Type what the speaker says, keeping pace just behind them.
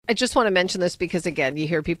I just want to mention this because, again, you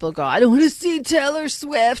hear people go, I don't want to see Taylor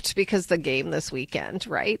Swift because the game this weekend,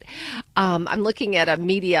 right? I'm looking at a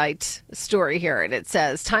Mediaite story here, and it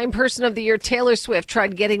says, Time Person of the Year Taylor Swift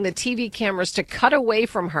tried getting the TV cameras to cut away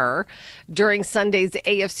from her during Sunday's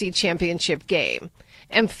AFC Championship game,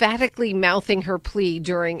 emphatically mouthing her plea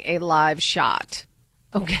during a live shot.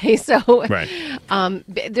 Okay, so Right.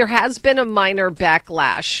 There has been a minor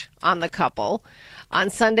backlash on the couple. On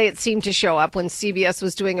Sunday, it seemed to show up when CBS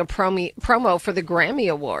was doing a promo for the Grammy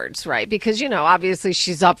Awards, right? Because, obviously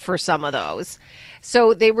she's up for some of those.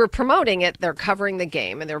 So they were promoting it. They're covering the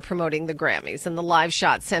game and they're promoting the Grammys. And the live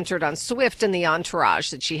shot centered on Swift and the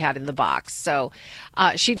entourage that she had in the box. So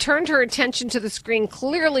she turned her attention to the screen,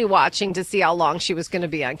 clearly watching to see how long she was going to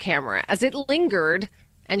be on camera. As it lingered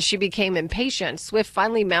and she became impatient, Swift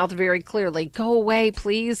finally mouthed very clearly, "Go away,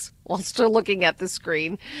 please," while still looking at the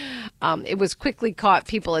screen. It was quickly caught.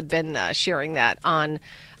 People had been sharing that on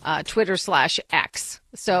Twitter/X.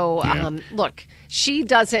 So, look, she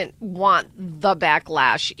doesn't want the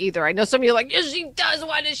backlash either. I know some of you are like, yes, she does.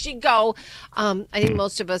 Why does she go? I think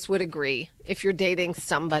most of us would agree. If you're dating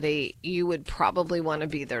somebody, you would probably want to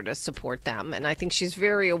be there to support them. And I think she's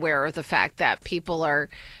very aware of the fact that people are,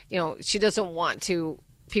 she doesn't want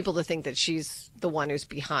people to think that she's the one who's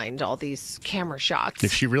behind all these camera shots.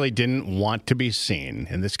 If she really didn't want to be seen,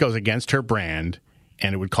 and this goes against her brand,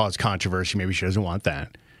 and it would cause controversy, maybe she doesn't want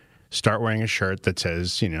that, start wearing a shirt that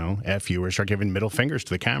says, F you, or start giving middle fingers to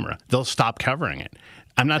the camera. They'll stop covering it.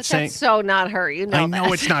 I'm not saying that's so not her. I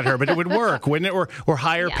know it's not her, but it would work, wouldn't it? Or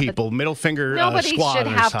hire people, middle finger nobody squad should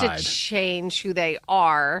on have her side. to change who they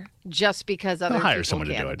are just because other They'll hire people someone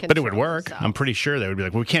to can't do it, but it would work. themselves. I'm pretty sure they would be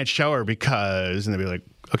like, well, we can't show her because, and they'd be like,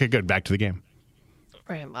 okay, good, back to the game.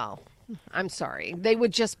 Right, well, I'm sorry. They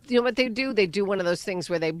would just, what they do? They do one of those things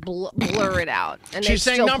where they blur it out. And She's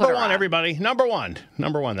saying still number put her one, on. everybody. Number one.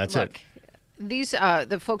 That's Look, it. These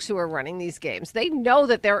the folks who are running these games, they know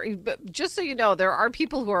that just so you know, there are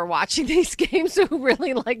people who are watching these games who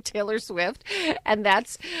really like Taylor Swift, and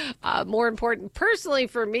that's more important. Personally,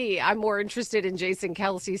 for me, I'm more interested in Jason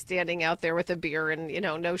Kelce standing out there with a beer and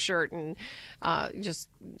no shirt and just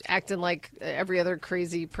acting like every other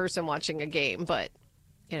crazy person watching a game. But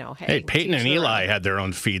Hey, Peyton and Eli had their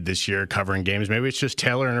own feed this year covering games. Maybe it's just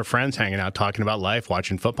Taylor and her friends hanging out, talking about life,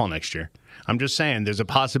 watching football next year. I'm just saying there's a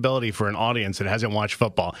possibility for an audience that hasn't watched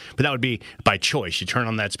football, but that would be by choice. You turn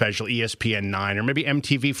on that special ESPN 9 or maybe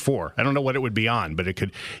MTV 4. I don't know what it would be on, but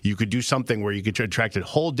you could do something where you could attract a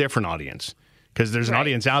whole different audience because there's an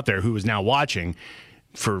audience out there who is now watching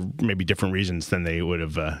for maybe different reasons than they would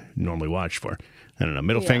have normally watched for. I don't know,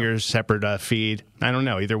 middle fingers, separate feed. I don't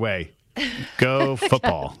know. Either way, go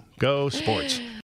football, go sports.